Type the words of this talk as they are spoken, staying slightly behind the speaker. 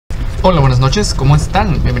Hola, buenas noches, ¿cómo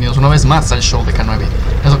están? Bienvenidos una vez más al show de K9. En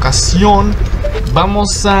esta ocasión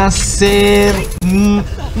vamos a hacer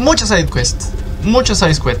muchas side quests.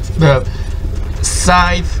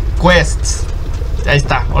 Side quests. Ahí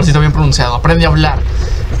está, ahora sí está bien pronunciado. Aprende a hablar.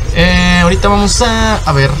 Ahorita vamos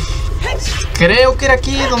a ver. Creo que era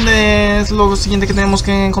aquí donde es lo siguiente que tenemos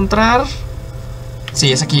que encontrar.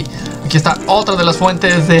 Sí, es aquí. Aquí está otra de las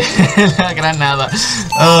fuentes de la granada.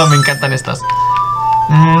 Oh, me encantan estas.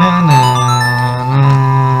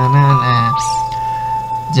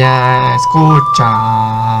 Ya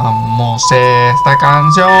escuchamos esta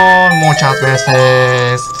canción muchas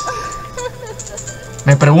veces.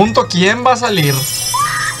 Me pregunto quién va a salir.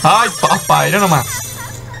 Ay, papá, mira nomás.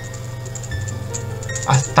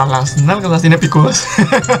 Hasta las nalgas las tiene picudas.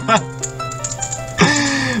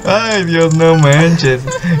 Ay, Dios, no manches.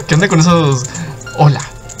 ¿Qué onda con esos? Hola,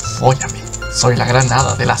 fóllame. Soy la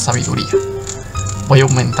granada de la sabiduría. Voy a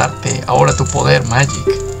aumentarte ahora tu poder, Magic.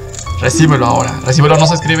 Recíbelo ahora. Recíbelo, no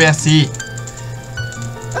se escribe así.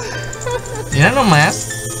 Mira nomás.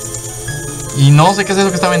 Y no sé qué es eso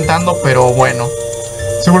que está aventando, pero bueno.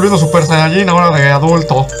 Estoy volviendo Super Saiyajin ahora de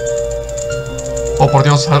adulto. Oh, por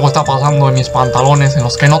Dios, algo está pasando en mis pantalones, en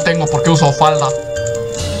los que no tengo por qué uso falda.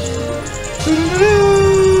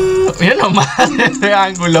 Mira nomás ese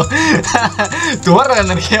ángulo. Tu barra de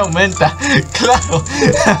energía aumenta. Claro.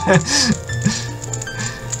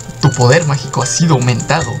 Tu poder mágico ha sido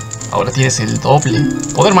aumentado. Ahora tienes el doble.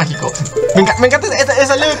 Poder mágico. Me encanta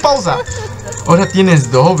esa leve pausa. Ahora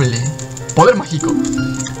tienes doble. Poder mágico.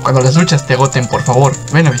 Cuando las luchas te agoten, por favor,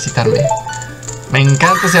 ven a visitarme. Me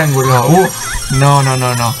encanta ese ángulo. No.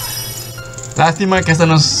 Lástima que esta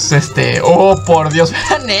no es Oh, por Dios,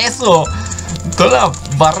 vean eso. Toda la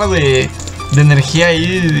barra de energía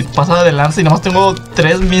ahí pasada de lanza y nomás tengo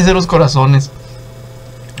 3 míseros corazones.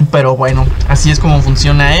 Pero bueno, así es como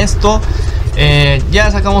funciona esto. Ya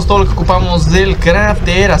sacamos todo lo que ocupamos del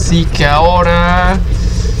cráter, así que ahora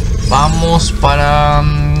vamos para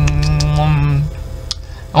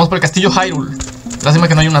el castillo Hyrule. Lástima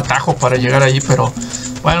que no hay un atajo para llegar ahí, pero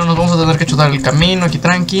bueno, nos vamos a tener que chutar el camino aquí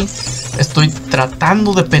tranqui. Estoy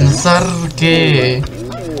tratando de pensar qué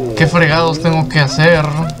fregados tengo que hacer,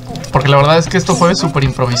 porque la verdad es que esto fue súper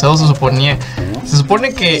improvisado. Se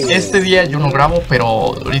supone que este día yo no grabo, pero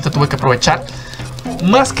ahorita tuve que aprovechar.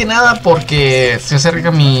 Más que nada porque se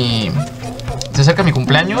acerca mi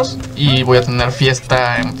cumpleaños y voy a tener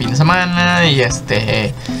fiesta en fin de semana y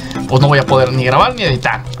pues no voy a poder ni grabar ni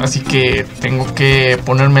editar. Así que tengo que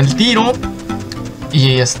ponerme el tiro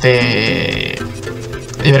y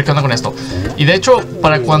y ver qué onda con esto. Y de hecho,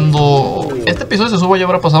 para cuando este episodio se suba ya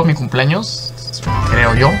habrá pasado mi cumpleaños.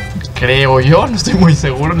 Creo yo, no estoy muy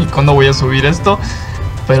seguro ni cuándo voy a subir esto,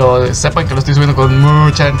 pero sepan que lo estoy subiendo con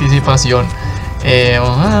mucha anticipación.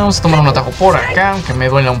 Vamos a tomar un atajo por acá, aunque me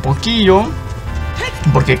duela un poquillo,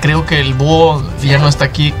 porque creo que el búho ya no está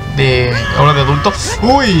aquí ahora de adulto.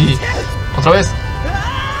 ¡Uy! Otra vez.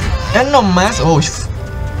 Ya nomás. ¡Uy!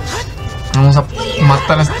 Vamos a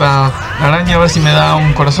matar a esta araña a ver si me da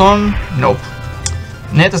un corazón. Nope.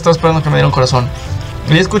 Neta, estaba esperando que me diera un corazón.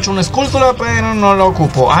 Y escucho una escultura, pero no la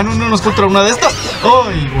ocupo. Ah, no, una escultura, una de estas.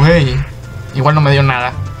 ¡Ay, güey! Igual no me dio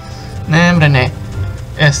nada.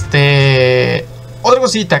 Otra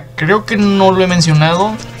cosita, creo que no lo he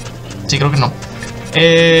mencionado. Sí, creo que no.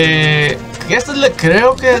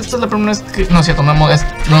 Creo que esta es la primera vez que... No es cierto, no es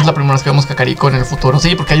la primera vez que vemos Kakariko en el futuro.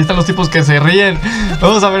 Sí, porque ahí están los tipos que se ríen.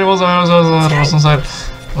 Vamos a ver.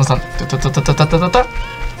 ¿Dónde están?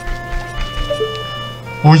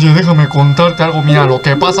 Oye, déjame contarte algo. Mira, lo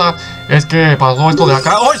que pasa es que pasó esto de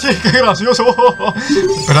acá. ¡Ay, sí, qué gracioso!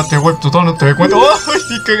 Espérate, güey, tú no te cuento. ¡Ay,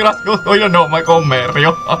 sí, qué gracioso! Oye, no, cómo me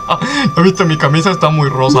río. ¿Has visto? Mi camisa está muy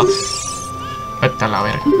rosa. Vete a la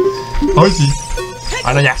verga. ¡Ay, sí!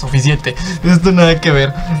 Bueno, ya, suficiente. Esto nada que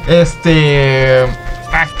ver.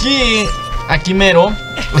 Aquí mero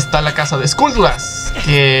está la casa de esculturas,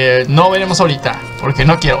 que no veremos ahorita, porque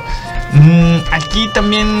no quiero. Aquí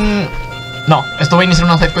también... No, esto va a iniciar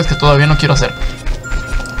una side quest que todavía no quiero hacer.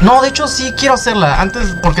 No, de hecho sí quiero hacerla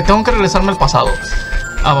antes, porque tengo que regresarme al pasado.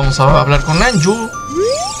 Vamos a hablar con Anju.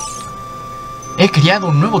 He criado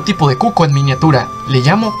un nuevo tipo de cuco en miniatura. Le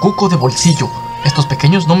llamo cuco de bolsillo. Estos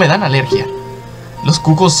pequeños no me dan alergia. Los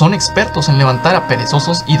cucos son expertos en levantar a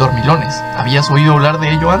perezosos y dormilones. ¿Habías oído hablar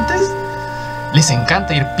de ello antes? Les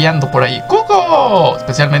encanta ir piando por ahí. ¡Cuco!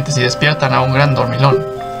 Especialmente si despiertan a un gran dormilón.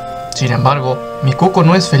 Sin embargo, mi cuco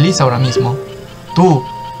no es feliz ahora mismo. Tú,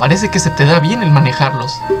 parece que se te da bien el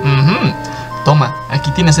manejarlos. Toma, aquí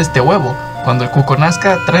tienes este huevo. Cuando el cuco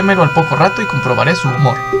nazca, tráemelo al poco rato y comprobaré su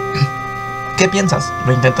humor. ¿Qué piensas?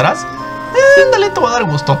 ¿Lo intentarás? Ándale, te va a dar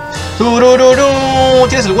gusto. Turururú.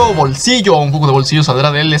 Tienes el huevo bolsillo. Un cuco de bolsillo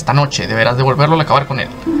saldrá de él esta noche. Deberás devolverlo al acabar con él.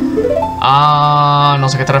 No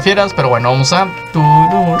sé a qué te refieras, pero bueno, vamos a...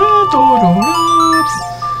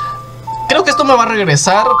 Creo que esto me va a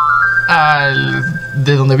regresar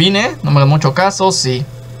de donde vine. No me hagan mucho caso, sí.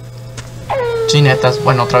 Chinetas,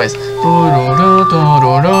 bueno, otra vez.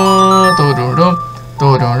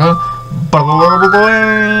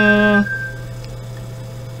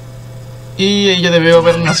 Y ella debió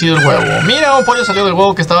haber nacido el huevo. Mira, un pollo salió del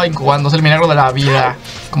huevo que estaba incubando. Es el milagro de la vida.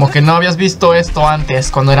 Como que no habías visto esto antes,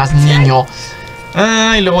 cuando eras niño.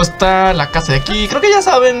 Y luego está la casa de aquí. Creo que ya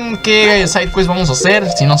saben qué side quest vamos a hacer.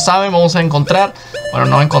 Si no saben, vamos a encontrar... Bueno,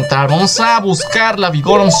 no encontrar. Vamos a buscar la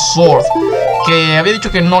Vigoron Sword. Que había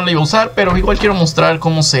dicho que no la iba a usar, pero igual quiero mostrar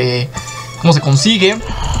cómo se consigue.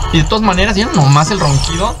 Y de todas maneras, ¿vieron nomás el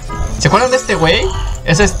ronquido? ¿Se acuerdan de este güey?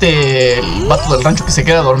 Es el vato del rancho que se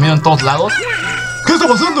queda dormido en todos lados. ¿Qué está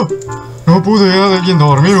pasando? ¿No pude alguien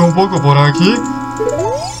dormir un poco por aquí?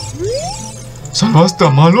 ¿Salvaste a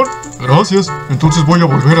Malor? Gracias. Entonces voy a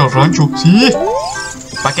volver al rancho. Sí.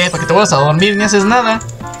 ¿Para qué? ¿Para que te vuelvas a dormir? Ni haces nada.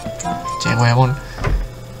 Che, huevón.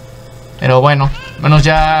 Pero bueno, menos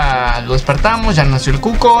ya lo despertamos. Ya nació el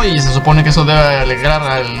cuco. Y se supone que eso debe alegrar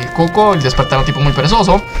al cuco y despertar a un tipo muy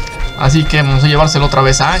perezoso. Así que vamos a llevárselo otra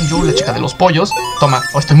vez a Anju, la chica de los pollos. Toma,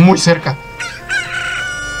 estoy muy cerca.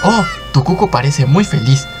 Oh, tu cuco parece muy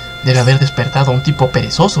feliz. Debe haber despertado a un tipo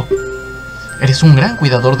perezoso. Eres un gran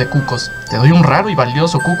cuidador de cucos. Te doy un raro y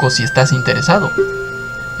valioso cuco si estás interesado.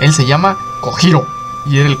 Él se llama Kojiro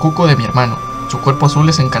y era el cuco de mi hermano. Su cuerpo azul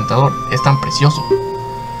es encantador, es tan precioso.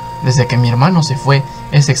 Desde que mi hermano se fue,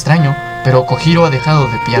 es extraño, pero Kojiro ha dejado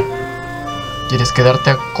de piar. ¿Quieres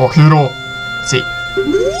quedarte a Kojiro? Sí.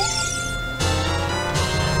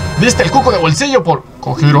 ¿Viste el cuco de bolsillo por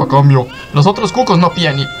Kojiro a cambio? Los otros cucos no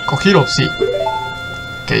pían y Kojiro sí.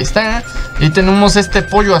 Que ahí está. Y tenemos este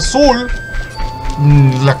pollo azul.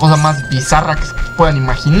 La cosa más bizarra que puedan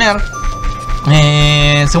imaginar.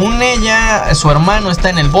 Según ella, su hermano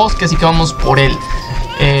está en el bosque, así que vamos por él.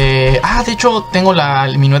 De hecho, tengo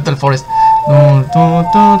el minuet del forest. Ay,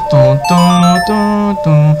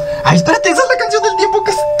 espérate, esa es la canción del tiempo,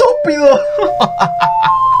 qué estúpido.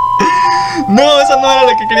 No, esa no era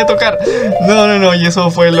la que quería tocar. No, y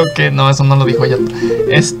eso fue lo que... No, eso no lo dijo ella.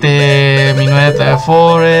 Minuet del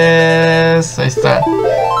forest. Ahí está.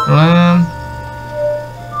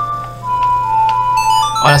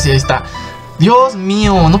 Ahora sí, ahí está. Dios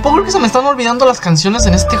mío, no puedo creer que se me están olvidando las canciones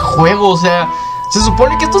en este juego. O sea, se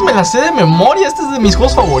supone que estos me las sé de memoria. Este es de mis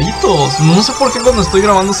juegos favoritos. No sé por qué cuando estoy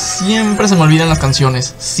grabando siempre se me olvidan las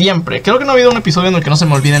canciones. Siempre. Creo que no ha habido un episodio en el que no se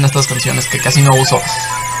me olviden estas canciones, que casi no uso.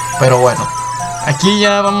 Pero bueno, aquí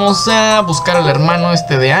ya vamos a buscar al hermano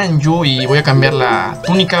de Anju. Y voy a cambiar la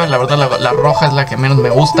túnica. La verdad, la roja es la que menos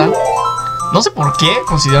me gusta. No sé por qué,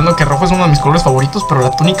 considerando que rojo es uno de mis colores favoritos. Pero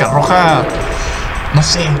la túnica roja... No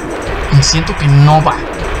sé, siento que no va.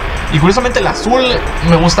 Y curiosamente el azul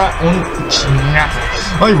me gusta un chingazo.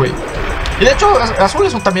 Ay, güey. Y de hecho, azul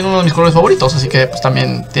es también uno de mis colores favoritos, así que pues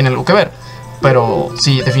también tiene algo que ver. Pero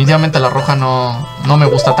sí, definitivamente la roja no me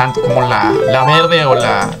gusta tanto como la verde o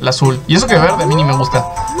la azul. Y eso que verde a mí ni me gusta.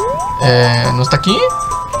 ¿No está aquí?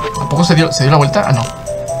 ¿A poco se dio la vuelta? Ah, no.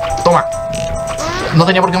 Toma. No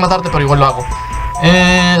tenía por qué matarte, pero igual lo hago.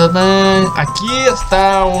 Aquí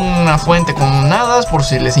está una fuente con hadas, por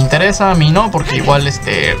si les interesa. A mí no, porque igual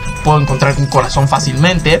puedo encontrar un corazón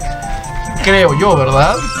fácilmente. Creo yo,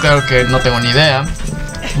 ¿verdad? Claro que no tengo ni idea.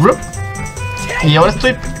 Y ahora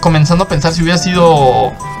estoy comenzando a pensar si hubiera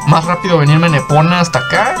sido más rápido venirme en Epona hasta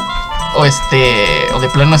acá. O de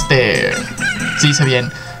plano sí hice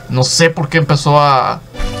bien. No sé por qué empezó a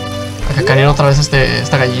cacarear otra vez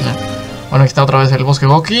esta gallina. Bueno, aquí está otra vez el bosque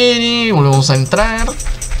Gokiri. Volvemos a entrar.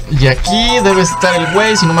 Y aquí debe estar el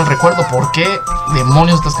güey, si no mal recuerdo. ¿Por qué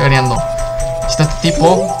demonios estás cacareando? Aquí está este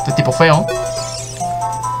tipo feo.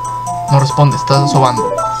 No responde, está sobando.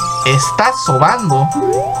 ¿Está sobando?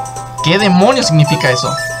 ¿Qué demonios significa eso?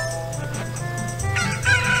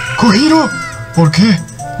 ¡Kojiro! ¿Por qué?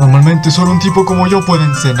 Normalmente solo un tipo como yo puede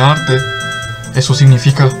encenarte. Eso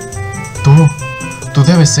significa... Tú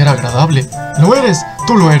debes ser agradable. ¡Lo eres!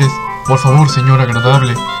 ¡Tú lo eres! Por favor, señor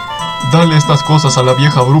agradable, dale estas cosas a la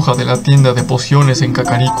vieja bruja de la tienda de pociones en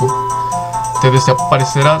Kakariko. Te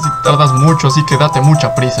desaparecerá si tardas mucho, así que date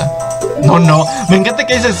mucha prisa. No, me encanta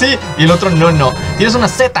que dices sí y el otro no. Tienes una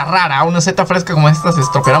seta rara, una seta fresca como esta se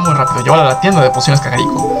estropeará muy rápido. Llévala a la tienda de pociones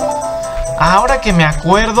Kakariko. Ahora que me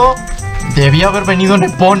acuerdo, debía haber venido en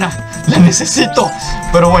Epona. La necesito.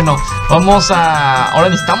 Pero bueno, ahora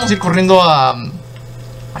necesitamos ir corriendo a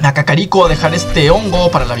Kakariko a dejar este hongo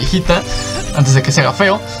para la viejita. antes de que se haga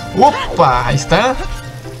feo. ¡Upa! Ahí está.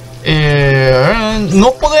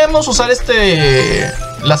 No podemos usar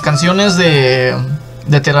las canciones de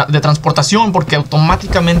transportación, porque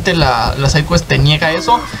automáticamente la sidequest te niega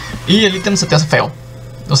eso y el ítem se te hace feo.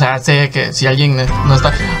 O sea, sé que si alguien no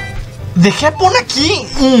está... ¡Dejé por aquí!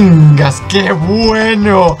 ¡Ingas! ¡Qué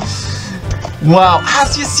bueno! ¡Wow! ¡Ah,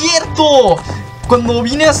 sí es cierto! Cuando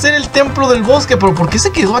vine a hacer el templo del bosque, pero ¿por qué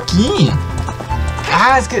se quedó aquí?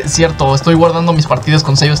 Ah, es que es cierto, estoy guardando mis partidas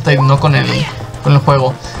con Save State, no con el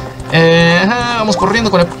juego. Vamos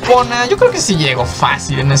corriendo con Epona. Yo creo que sí llego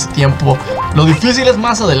fácil en ese tiempo. Lo difícil es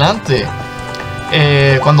más adelante,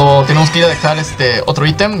 cuando tenemos que ir a dejar otro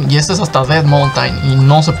ítem. Y este es hasta Dead Mountain y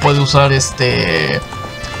no se puede usar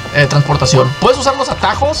transportación. Puedes usar los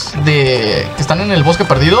atajos que están en el bosque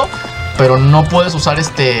perdido, pero no puedes usar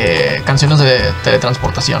canciones de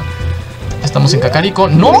teletransportación. Estamos en Kakariko.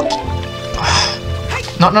 ¡No!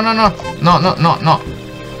 No.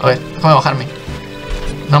 A ver, déjame bajarme.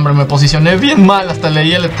 No, hombre, me posicioné bien mal. Hasta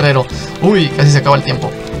leí el letrero. Uy, casi se acaba el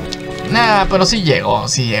tiempo. Nah, pero sí llego.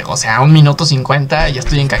 O sea, 1 minuto 50 y ya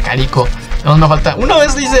estoy en Kakariko. No me falta. Una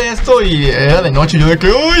vez hice esto y era de noche. Yo de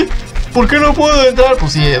que, uy, ¿por qué no puedo entrar?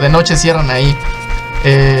 Pues sí, de noche cierran ahí.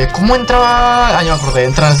 ¿Cómo entraba? Ah, ya me acordé.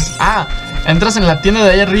 Entras en la tienda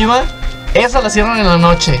de ahí arriba. Esa la cierran en la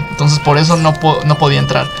noche. Entonces por eso no podía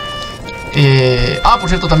entrar. Por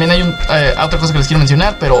cierto, también hay otra cosa que les quiero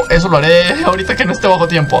mencionar, pero eso lo haré ahorita que no esté bajo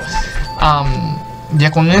tiempo.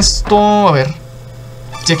 Ya con esto, a ver.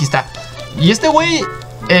 Sí, aquí está. Y este güey,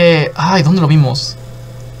 ¿dónde lo vimos?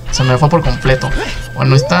 Se me fue por completo.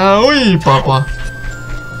 Bueno, está. Uy, papá.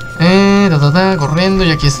 Corriendo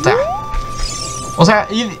y aquí está. O sea,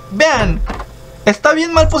 y vean, está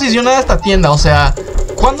bien mal posicionada esta tienda. O sea,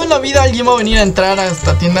 ¿cuándo en la vida alguien va a venir a entrar a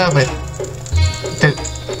esta tienda? A ver.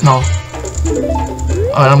 No.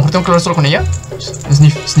 A ver, a lo mejor tengo que hablar solo con ella.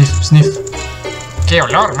 Sniff. ¡Qué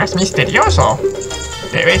olor más misterioso!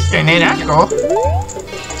 Debes tener algo.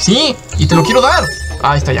 Sí, y te lo quiero dar.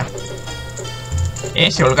 Ahí está ya.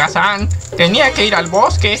 Ese holgazán tenía que ir al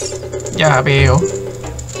bosque. Ya veo.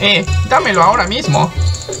 Dámelo ahora mismo.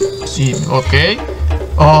 Sí, ok.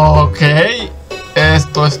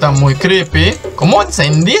 Esto está muy creepy. ¿Cómo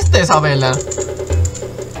encendiste esa vela?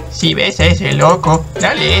 Si ves a ese loco,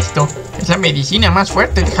 dale esto. Es la medicina más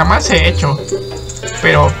fuerte que jamás he hecho.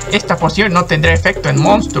 Pero esta poción no tendrá efecto en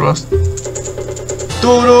monstruos.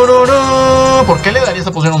 ¡Turururu! ¿Por qué le daría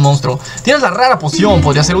esta poción a un monstruo? Tienes la rara poción,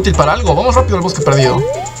 podría ser útil para algo. Vamos rápido al bosque perdido.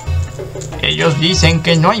 Ellos dicen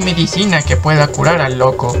que no hay medicina que pueda curar al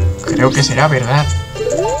loco. Creo que será verdad.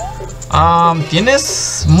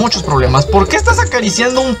 Tienes muchos problemas. ¿Por qué estás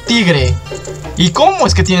acariciando un tigre? ¿Y cómo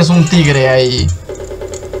es que tienes un tigre ahí?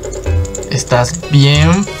 Estás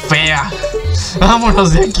bien fea.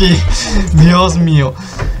 Vámonos de aquí. Dios mío.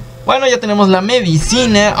 Bueno, ya tenemos la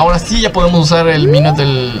medicina. Ahora sí ya podemos usar el minut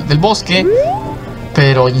del bosque.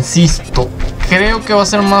 Pero insisto, creo que va a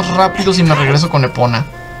ser más rápido si me regreso con Epona.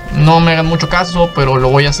 No me hagan mucho caso, pero lo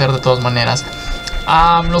voy a hacer de todas maneras.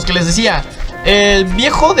 Los que les decía, el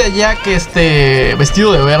viejo de allá que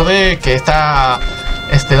vestido de verde, que está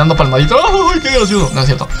dando palmadito. ¡Ay, qué gracioso! No es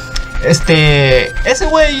cierto. Ese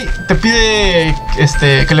güey te pide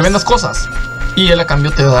que le vendas cosas y él a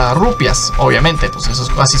cambio te da rupias, obviamente. Pues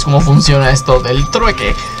así es como funciona esto del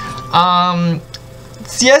trueque.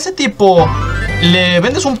 Si a ese tipo le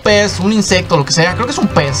vendes un pez, un insecto, lo que sea, creo que es un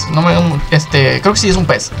pez, no me creo que sí es un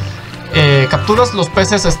pez. Capturas los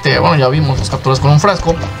peces, bueno, ya vimos, los capturas con un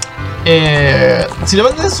frasco. Si le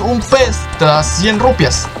vendes un pez, te da 100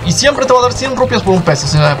 rupias. Y siempre te va a dar 100 rupias por un pez. O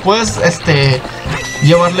sea, puedes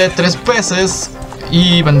llevarle 3 peces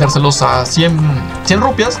y vendérselos a 100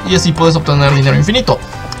 rupias. Y así puedes obtener dinero infinito.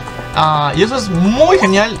 Y eso es muy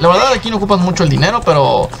genial. La verdad, aquí no ocupas mucho el dinero,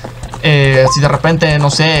 pero si de repente, no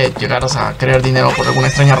sé, llegaras a querer dinero por alguna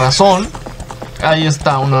extraña razón, ahí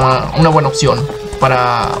está una buena opción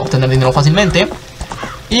para obtener dinero fácilmente.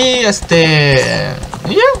 Y ya, es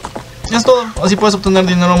todo. Así puedes obtener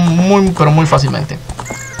dinero pero muy fácilmente.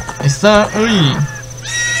 Ahí está. Uy.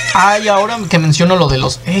 Y ahora que menciono lo de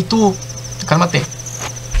los... ¡Ey, tú! Cálmate.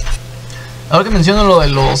 Ahora que menciono lo de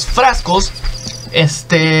los frascos,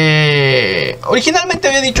 originalmente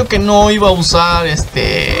había dicho que no iba a usar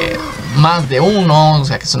más de uno. O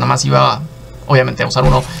sea, que eso nada más iba, obviamente, a usar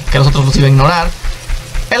uno, que los otros los iba a ignorar.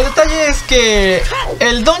 El detalle es que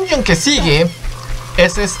el dungeon que sigue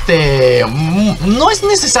es no es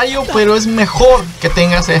necesario, pero es mejor que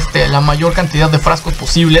tengas la mayor cantidad de frascos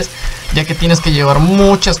posibles, ya que tienes que llevar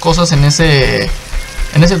muchas cosas en ese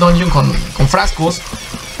en ese dungeon con frascos.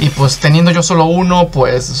 Y pues teniendo yo solo uno,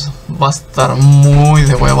 pues va a estar muy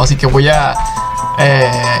de huevo. Así que voy a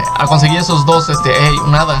conseguir esos dos. Ey,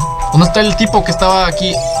 nada. ¿Dónde está el tipo que estaba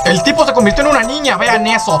aquí? El tipo se convirtió en una niña, vean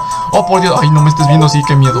eso. Oh, por Dios, ay, no me estés viendo así,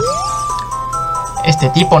 qué miedo. Este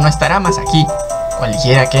tipo no estará más aquí.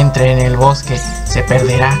 Cualquiera que entre en el bosque se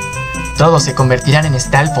perderá. Todos se convertirán en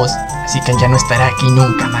estalfos, así que ya no estará aquí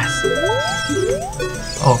nunca más.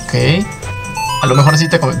 Ok. A lo mejor así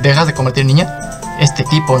te dejas de convertir en niña. Este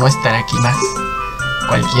tipo no estará aquí más.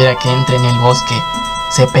 Cualquiera que entre en el bosque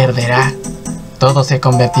se perderá. Todos se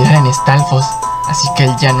convertirán en estalfos, así que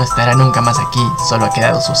él ya no estará nunca más aquí. Solo ha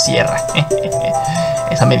quedado su sierra.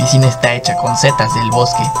 Esa medicina está hecha con setas del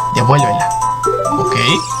bosque. Devuélvela. Ok.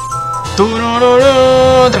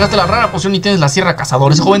 Entregaste la rara poción y tienes la sierra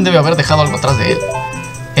cazador. Ese joven debe haber dejado algo atrás de él.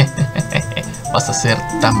 ¿Vas a hacer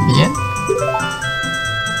también?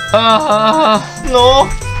 No,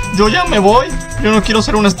 yo ya me voy. Yo no quiero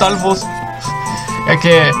ser un Stalfos. Ya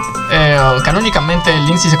que canónicamente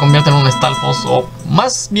Link sí se convierte en un Stalfos. O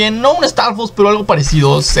más bien, no un Stalfos, pero algo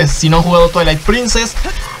parecido. Si no han jugado Twilight Princess,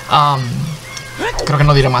 creo que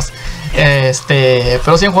no diré más.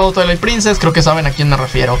 Pero si han jugado Twilight Princess, creo que saben a quién me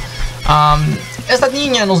refiero. Esta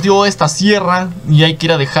niña nos dio esta sierra y hay que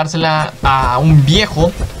ir a dejársela a un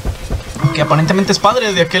viejo que aparentemente es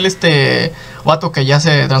padre de aquel vato que ya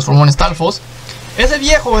se transformó en Stalfos. Ese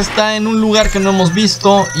viejo está en un lugar que no hemos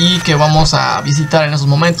visto y que vamos a visitar en esos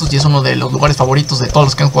momentos, y es uno de los lugares favoritos de todos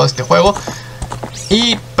los que han jugado este juego.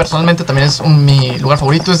 Y personalmente también es mi lugar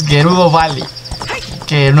favorito, es Gerudo Valley,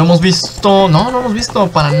 que no hemos visto, no hemos visto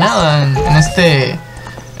para nada en este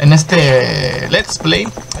Let's Play.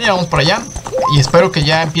 Ya vamos por allá y espero que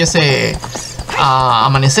ya empiece a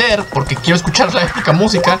amanecer porque quiero escuchar la épica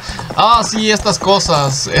música. Sí, estas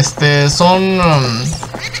cosas son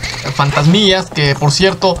fantasmillas que, por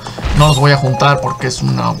cierto, no los voy a juntar porque es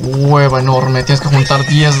una hueva enorme. Tienes que juntar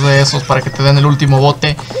 10 de esos para que te den el último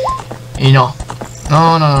bote. Y no,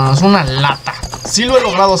 es una lata. Sí lo he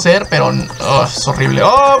logrado hacer, pero es horrible.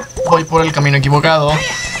 Voy por el camino equivocado.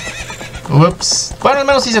 Ups. Bueno, al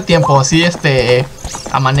menos hice tiempo. Así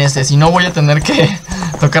amanece. Si no, voy a tener que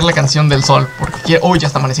tocar la canción del sol porque quiero... Uy, ya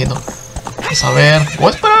está amaneciendo. Vamos a ver. Voy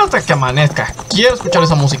a esperar hasta que amanezca. Quiero escuchar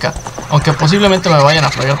esa música. Aunque posiblemente me vayan a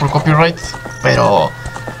flagar por copyright. Pero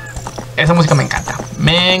esa música me encanta.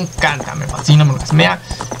 Me fascina, me orgasmea.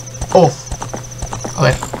 A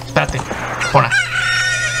ver, espérate. Pona.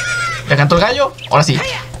 ¿Le cantó el gallo? Ahora sí.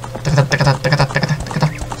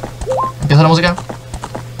 Empieza la música.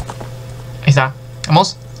 Ahí está.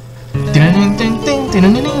 Vamos.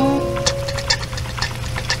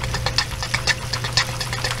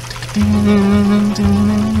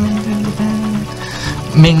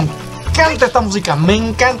 Me encanta esta música, me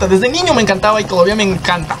encanta. Desde niño me encantaba y todavía me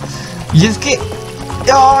encanta. Y es que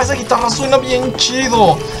esa guitarra suena bien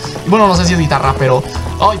chido. Y bueno, no sé si es guitarra, pero...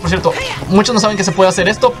 por cierto, muchos no saben que se puede hacer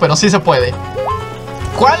esto, pero sí se puede.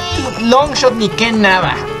 ¿Cuál long shot ni qué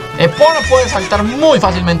nada? Epona puede saltar muy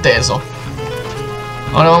fácilmente eso.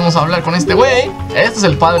 Ahora vamos a hablar con este güey. Este es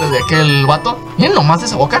el padre de aquel vato. Miren nomás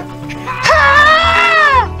esa boca.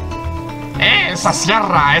 ¡Ah! Esa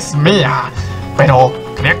sierra es mía, pero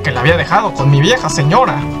creía que la había dejado con mi vieja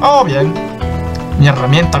señora. Bien. Mi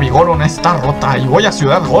herramienta Vigoron está rota y voy a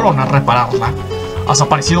Ciudad Goron a repararla. Has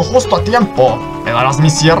aparecido justo a tiempo. ¿Me darás mi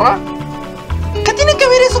sierra? ¿Qué tiene que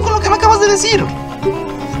ver eso con lo que me acabas de decir?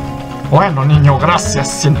 Bueno, niño,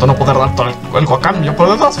 gracias. Siento no poder darte algo a cambio,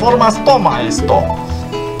 pero de todas formas, toma esto.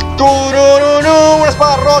 ¡Turururu! ¡Una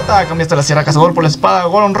espada rota! Cambiaste la sierra cazador por la espada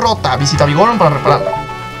Goron rota. Visita Vigoron para repararla.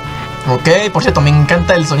 Ok, por cierto, me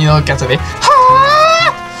encanta el sonido que hace de...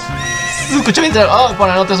 ¡Ah! Se escucha bien.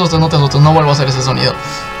 Bueno, no te asustes, no vuelvo a hacer ese sonido.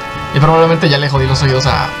 Y probablemente ya le jodí los oídos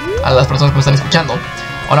a las personas que me están escuchando.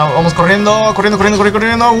 Ahora vamos corriendo.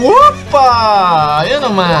 ¡Wupa! Ya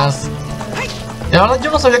nomás. Y la verdad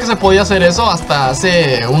yo no sabía que se podía hacer eso hasta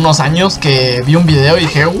hace unos años que vi un video y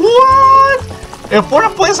dije, ¿what? Epona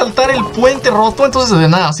puede saltar el puente roto, entonces de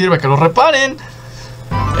nada sirve que lo reparen.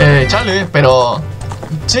 Chale, pero...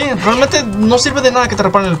 Sí, realmente no sirve de nada que te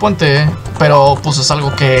reparen el puente, pero pues es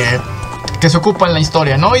algo que se ocupa en la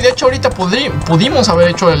historia, ¿no? Y de hecho ahorita pudimos haber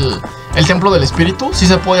hecho el templo del espíritu, sí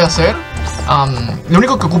se puede hacer. Lo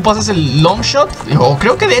único que ocupas es el long shot, o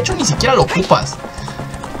creo que de hecho ni siquiera lo ocupas.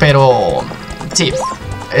 Pero sí,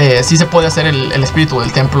 sí se puede hacer el espíritu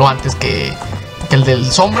del templo antes que el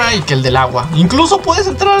del sombra y que el del agua. Incluso puedes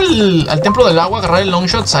entrar al templo del agua, agarrar el long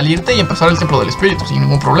shot, salirte y empezar el templo del espíritu sin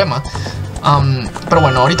ningún problema. Pero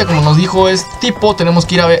bueno, ahorita como nos dijo este tipo, tenemos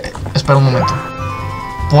que ir a ver... Espera un momento.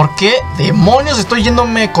 ¿Por qué demonios estoy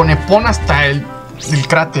yéndome con Epona hasta el del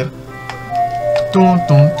cráter.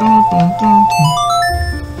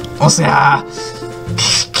 O sea,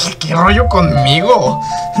 ¿qué rollo conmigo?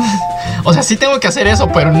 O sea, sí tengo que hacer eso,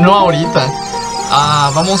 pero no ahorita.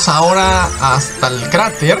 Vamos ahora hasta el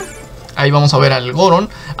cráter. Ahí vamos a ver al Goron.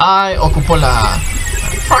 Ocupo la...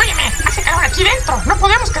 Óyeme, hace calor aquí dentro. No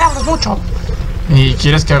podemos quedarnos mucho. ¿Y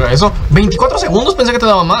quieres que haga eso? 24 segundos, pensé que te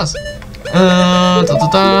daba más.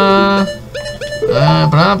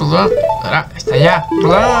 Está ya.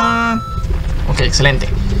 Ok, excelente.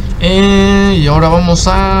 Y ahora vamos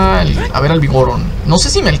a ver al Goron. No sé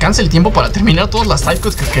si me alcanza el tiempo para terminar todas las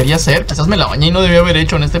sidequests que quería hacer. Quizás me la bañé y no debía haber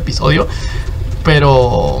hecho en este episodio.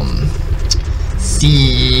 Pero...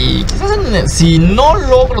 si no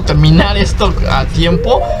logro terminar esto a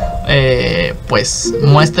tiempo, pues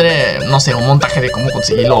muestre, no sé, un montaje de cómo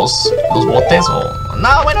conseguí los botes o...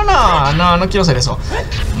 No, bueno, no quiero hacer eso.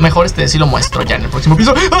 Mejor sí lo muestro ya en el próximo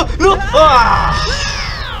episodio. ¡No!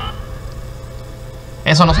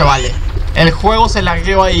 Eso no se vale. El juego se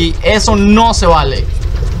lagueó ahí. Eso no se vale.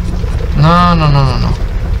 No.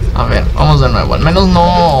 A ver, vamos de nuevo. Al menos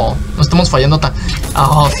no estamos fallando tan...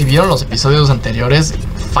 si vieron los episodios anteriores,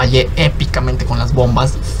 fallé épicamente con las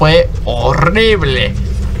bombas. Fue horrible.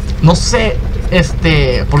 No sé,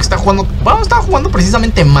 porque estaba jugando... Bueno, estaba jugando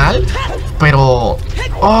precisamente mal. Pero...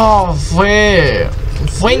 fue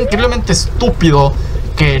increíblemente estúpido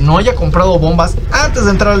que no haya comprado bombas antes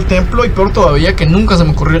de entrar al templo. Y peor todavía, que nunca se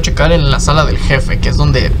me ocurrió checar en la sala del jefe, que es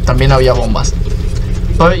donde también había bombas.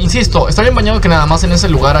 Insisto, está bien bañado que nada más en ese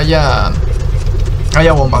lugar haya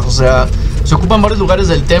bombas. O sea, se ocupan varios lugares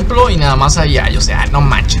del templo y nada más ahí hay. O sea, no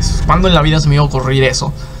manches, ¿cuándo en la vida se me iba a ocurrir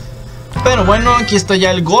eso? Pero bueno, aquí está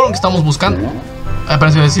ya el Goron que estamos buscando.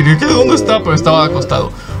 Parece decir que ¿dónde está? Pero estaba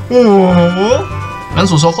acostado. Vean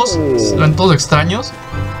sus ojos, se ven todos extraños.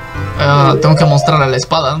 Tengo que mostrarle la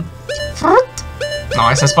espada.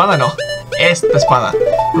 No, esa espada no. Esta espada.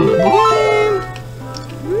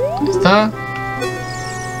 ¿Dónde está?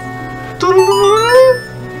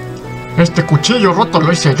 Este cuchillo roto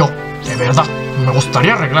lo hice yo. De verdad, me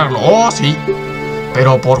gustaría arreglarlo. Oh, sí.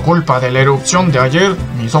 Pero por culpa de la erupción de ayer,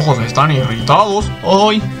 mis ojos están irritados.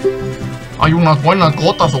 Hoy hay unas buenas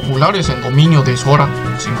gotas oculares en dominio de Sora.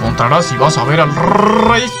 Las encontrarás si vas a ver al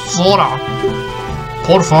rey Sora.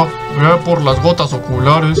 Porfa, ve por las gotas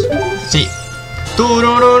oculares. Sí.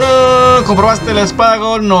 ¿Comprobaste el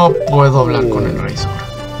espago? No puedo hablar con el rey Sora.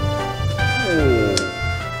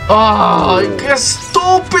 ¡Ay, qué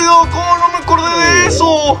estúpido! ¿Cómo no me acordé de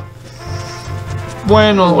eso?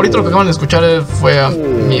 Bueno, ahorita lo que acaban de escuchar fue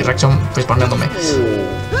mi reacción facepalmeándome.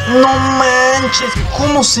 ¡No manches!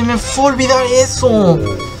 ¿Cómo se me fue a olvidar eso?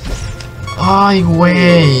 ¡Ay,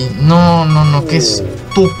 güey! No, qué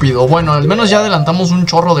estúpido. Bueno, al menos ya adelantamos un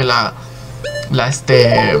chorro de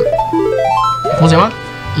 ¿cómo se llama?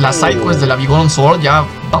 La sidequest de la Goron Sword. Ya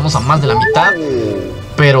vamos a más de la mitad.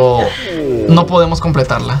 Pero no podemos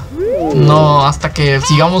completarla. No, hasta que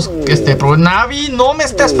sigamos Navi, no me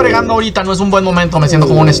estés fregando ahorita. No es un buen momento, me siento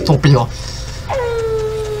como un estúpido.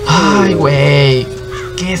 Ay, güey,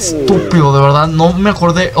 qué estúpido, de verdad. No me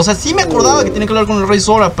acordé, o sea, sí me acordaba que tenía que hablar con el rey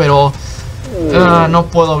Sora, pero no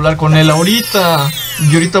puedo hablar con él ahorita.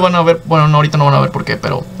 Y ahorita van a ver, bueno, no, ahorita no van a ver por qué,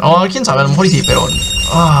 pero quién sabe, a lo mejor y sí, pero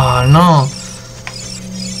no.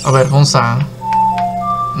 A ver, vamos a...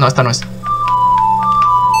 No, esta no es.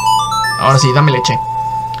 Ahora sí, dame leche.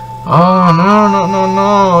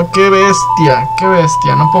 No, qué bestia,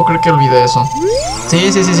 no puedo creer que olvidé eso.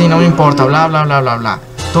 Sí, no me importa, bla.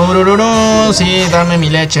 Turururu, sí, dame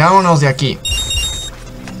mi leche, vámonos de aquí.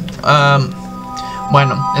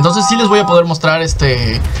 Bueno, entonces sí les voy a poder mostrar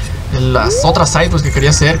las otras sidequests que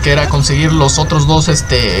quería hacer, que era conseguir los otros dos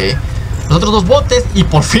botes. Y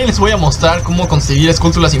por fin les voy a mostrar cómo conseguir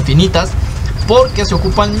esculturas infinitas, porque se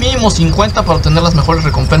ocupan mínimo 50 para obtener las mejores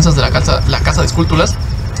recompensas de la casa de esculturas.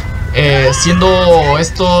 Siendo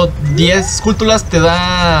esto 10 esculturas te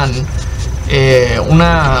dan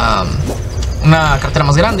una cartera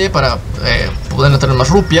más grande para poder tener más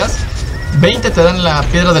rupias. 20 te dan la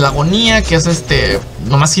piedra de la agonía, que es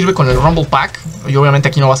nomás sirve con el Rumble Pack. Y obviamente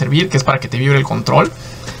aquí no va a servir, que es para que te vibre el control.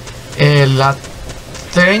 La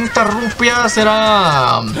 30 rupias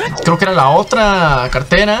era, creo que era la otra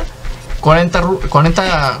cartera.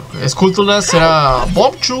 40 esculturas era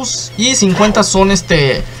Bob Shoes. Y 50 son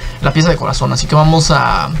la pieza de corazón. Así que vamos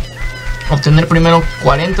a obtener primero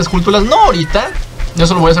 40 esculturas. No ahorita, yo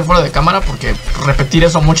eso lo voy a hacer fuera de cámara, porque repetir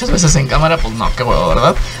eso muchas veces en cámara, pues no, qué huevo,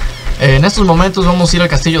 ¿verdad? En estos momentos vamos a ir al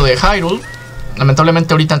castillo de Hyrule.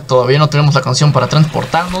 Lamentablemente ahorita todavía no tenemos la canción para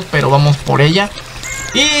transportarnos, pero vamos por ella.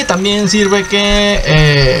 Y también sirve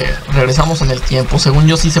que regresamos en el tiempo. Según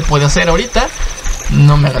yo sí se puede hacer ahorita.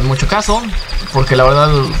 no me hagan mucho caso, porque la verdad,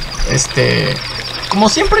 como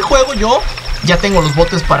siempre juego yo, ya tengo los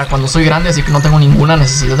botes para cuando soy grande, así que no tengo ninguna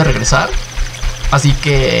necesidad de regresar. Así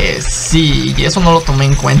que sí, y eso no lo tomé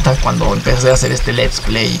en cuenta cuando empecé a hacer este Let's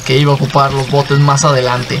Play, que iba a ocupar los botes más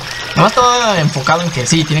adelante. Nomás estaba enfocado en que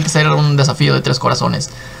sí, tiene que ser un desafío de 3 corazones.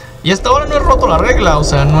 Y hasta ahora no he roto la regla, o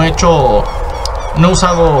sea, no he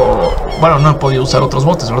usado, bueno, no he podido usar otros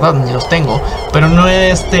botes, ¿verdad? Ni los tengo, pero no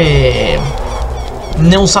he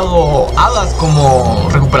usado hadas como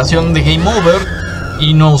recuperación de Game Over.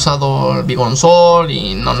 Y no he usado Big Sol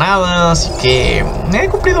y no nada, así que he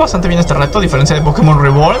cumplido bastante bien este reto, a diferencia de Pokémon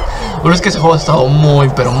Reborn. Pero es que ese juego ha estado muy,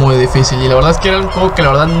 pero muy difícil. Y la verdad es que era un juego que la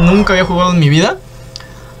verdad nunca había jugado en mi vida.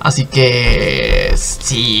 Así que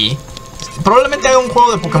sí, probablemente haga un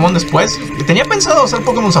juego de Pokémon después. Tenía pensado hacer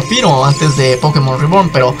Pokémon Zafiro antes de Pokémon Reborn,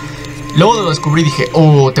 pero luego lo descubrí y dije,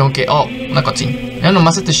 tengo que... una cutscene. Mira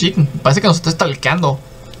nomás este Chequen, parece que nos está stalkeando.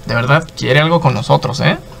 De verdad, quiere algo con nosotros,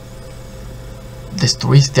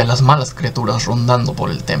 Destruiste a las malas criaturas rondando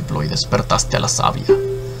por el templo y despertaste a la sabia.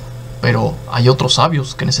 Pero hay otros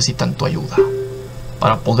sabios que necesitan tu ayuda.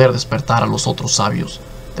 Para poder despertar a los otros sabios,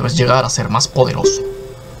 debes llegar a ser más poderoso.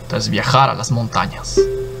 Debes viajar a las montañas,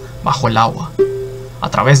 bajo el agua, a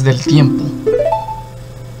través del tiempo.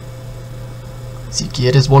 Si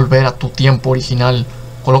quieres volver a tu tiempo original,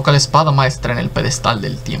 coloca la espada maestra en el pedestal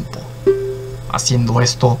del tiempo. Haciendo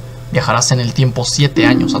esto, viajarás en el tiempo 7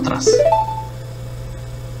 años atrás.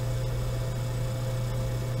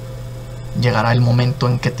 Llegará el momento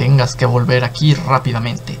en que tengas que volver aquí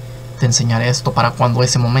rápidamente. Te enseñaré esto para cuando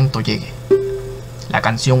ese momento llegue. La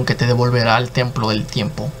canción que te devolverá al templo del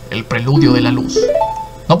tiempo, el preludio de la luz.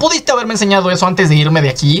 ¿No pudiste haberme enseñado eso antes de irme de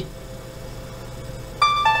aquí?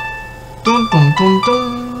 Tum, tum, tum,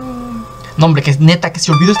 tum. No, hombre, que neta, que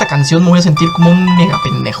si olvido esta canción me voy a sentir como un mega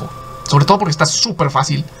pendejo. Sobre todo porque está súper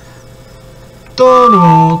fácil.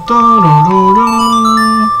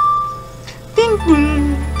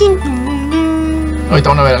 Ahorita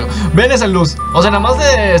van a ver algo. Ven esa luz. O sea, nada más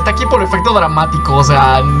está aquí por efecto dramático. O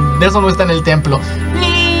sea, de eso no está en el templo.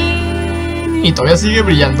 Y todavía sigue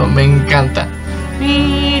brillando. Me encanta.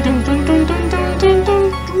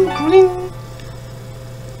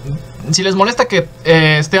 Si les molesta que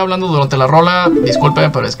esté hablando durante la rola,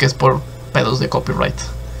 discúlpenme, pero es que es por pedos de copyright.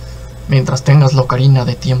 Mientras tengas la ocarina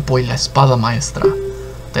de tiempo y la espada maestra,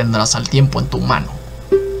 tendrás al tiempo en tu mano.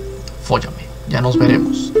 Fóllame, ya nos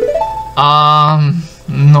veremos.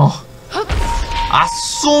 No.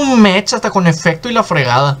 Su mecha hasta con efecto y la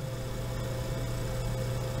fregada.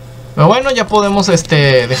 Pero bueno, ya podemos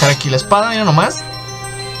dejar aquí la espada, ya nomás.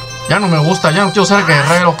 Ya no me gusta, ya no quiero ser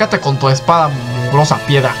guerrero. Quédate con tu espada, mugrosa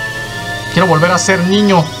piedra. Quiero volver a ser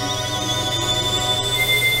niño.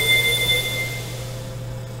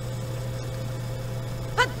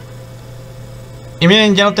 Y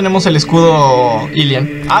miren, ya no tenemos el escudo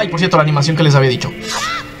Ilian. Ay, por cierto, la animación que les había dicho.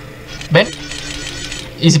 ¿Ven?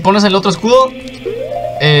 Y si pones el otro escudo, a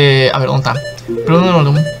ver, ¿dónde está?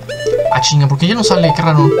 Chinga, porque ya no sale, qué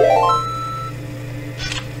raro.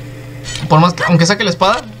 Por más que, aunque saque la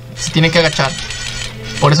espada, se tiene que agachar.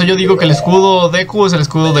 Por eso yo digo que el escudo Deku es el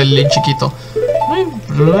escudo del Link chiquito.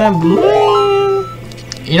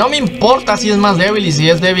 Y no me importa si es más débil y si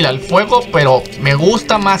es débil al fuego, pero me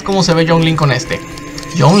gusta más cómo se ve Young Link con este.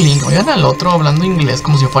 Young Link, oigan al otro hablando inglés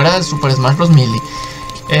como si fuera el Super Smash Bros.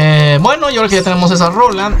 Melee. Bueno, y ahora que ya tenemos esa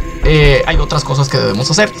rola, hay otras cosas que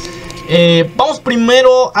debemos hacer. Vamos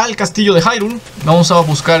primero al castillo de Hyrule. Vamos a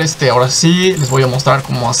buscar ahora sí, les voy a mostrar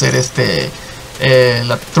cómo hacer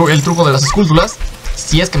el truco de las esculturas.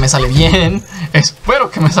 Si es que me sale bien, espero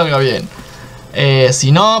que me salga bien.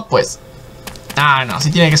 Si no, pues... no,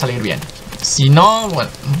 sí tiene que salir bien. Si no, bueno,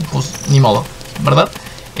 pues ni modo, ¿verdad?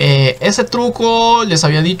 Ese truco, les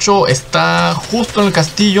había dicho, está justo en el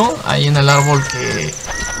castillo, ahí en el árbol que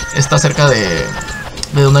está cerca de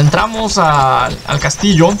donde entramos al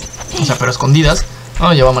castillo. O sea, pero escondidas.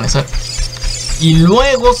 Ya va a amanecer. Y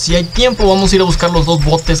luego, si hay tiempo, vamos a ir a buscar los 2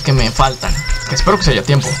 botes que me faltan. Que espero que se haya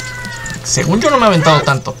tiempo. Según yo no me he aventado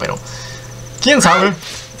tanto, pero... ¿quién sabe?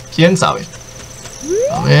 ¿Quién sabe?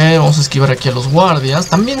 A ver, vamos a esquivar aquí a los guardias.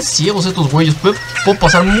 También ciegos estos güeyes. Puedo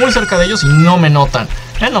pasar muy cerca de ellos y no me notan.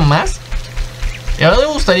 Nomás. Y ahora me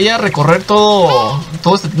gustaría recorrer todo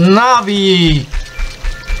este... Navi.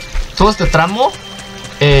 Todo este tramo.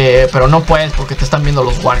 Pero no puedes porque te están viendo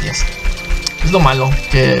los guardias. Es lo malo,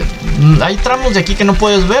 que hay tramos de aquí que no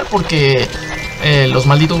puedes ver porque los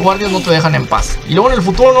malditos guardias no te dejan en paz. Y luego en el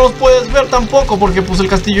futuro no los puedes ver tampoco porque pues el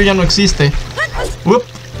castillo ya no existe.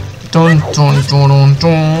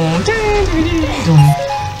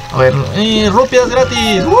 A ver, rupias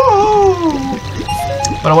gratis.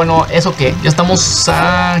 Pero bueno, ¿eso qué? Ya estamos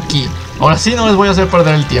aquí. Ahora sí no les voy a hacer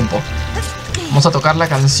perder el tiempo. Vamos a tocar la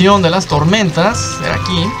canción de las tormentas. Era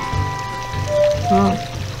aquí.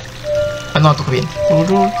 No, toca bien.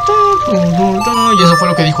 Y eso fue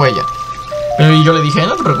lo que dijo ella. Y yo le dije,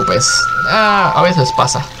 no te preocupes. A veces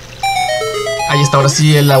pasa. Ahí está ahora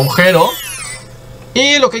sí el agujero.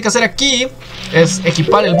 Y lo que hay que hacer aquí es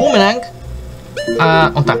equipar el boomerang.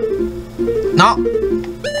 ¿Dónde está? No.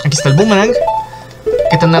 Aquí está el boomerang. Hay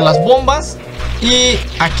que tener las bombas. Y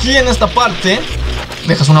aquí en esta parte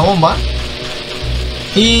dejas una bomba.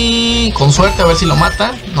 Y con suerte a ver si lo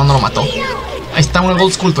mata. No, no lo mató. Ahí está una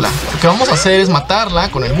Gold Skulltula. Lo que vamos a hacer es matarla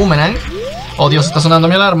con el boomerang. Oh Dios, está sonando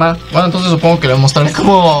mi alarma. Bueno, entonces supongo que le mostraré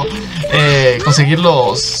cómo conseguir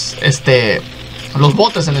los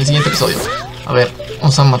botes en el siguiente episodio. A ver,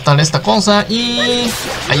 vamos a matar esta cosa. Y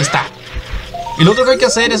ahí está. Y lo otro que hay que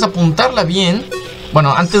hacer es apuntarla bien.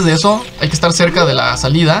 Bueno, antes de eso hay que estar cerca de la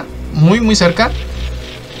salida. Muy, muy cerca.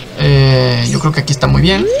 Yo creo que aquí está muy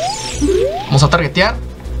bien. Vamos a targetear.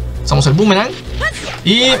 Usamos el boomerang.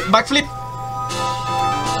 Y backflip.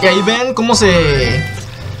 Y ahí ven cómo se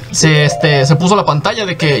puso la pantalla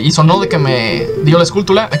de que, y sonó de que me dio la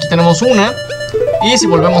escultura. Aquí tenemos una. Y si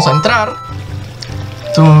volvemos a entrar,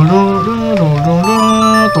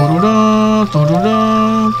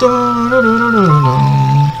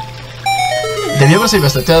 debí haberse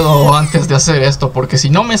investigaado antes de hacer esto, porque si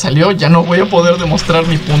no me salió ya no voy a poder demostrar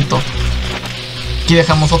mi punto. Aquí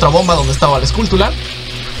dejamos otra bomba donde estaba la escultura.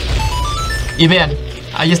 Y vean,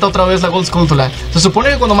 ahí está otra vez la Gold Skulltula. Se supone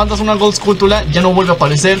que cuando mandas una Gold Skulltula ya no vuelve a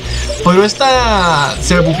aparecer, pero esta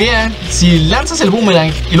se buguea. Si lanzas el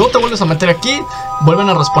boomerang y luego te vuelves a meter aquí, vuelven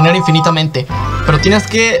a responder infinitamente. Pero tienes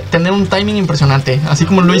que tener un timing impresionante, así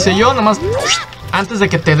como lo hice yo, nada más antes de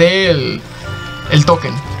que te dé el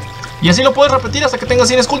token. Y así lo puedes repetir hasta que tengas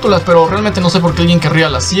 100 esculturas, pero realmente no sé por qué alguien querría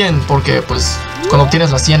las 100, porque pues cuando tienes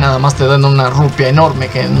las 100 nada más te dan una rupia enorme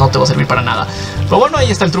que no te va a servir para nada. Pero bueno, ahí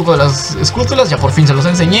está el truco de las esculturas, ya por fin se los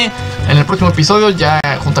enseñé. En el próximo episodio ya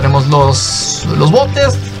juntaremos los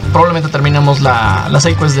botes, probablemente terminemos la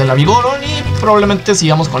side quest de la Vigoron y probablemente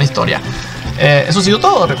sigamos con la historia. Eso ha sido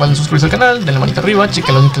todo. Recuerden suscribirse al canal, denle manita arriba,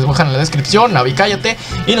 chequen los links que les voy a dejar en la descripción, Navi, cállate,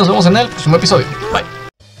 y nos vemos en el próximo episodio. Bye.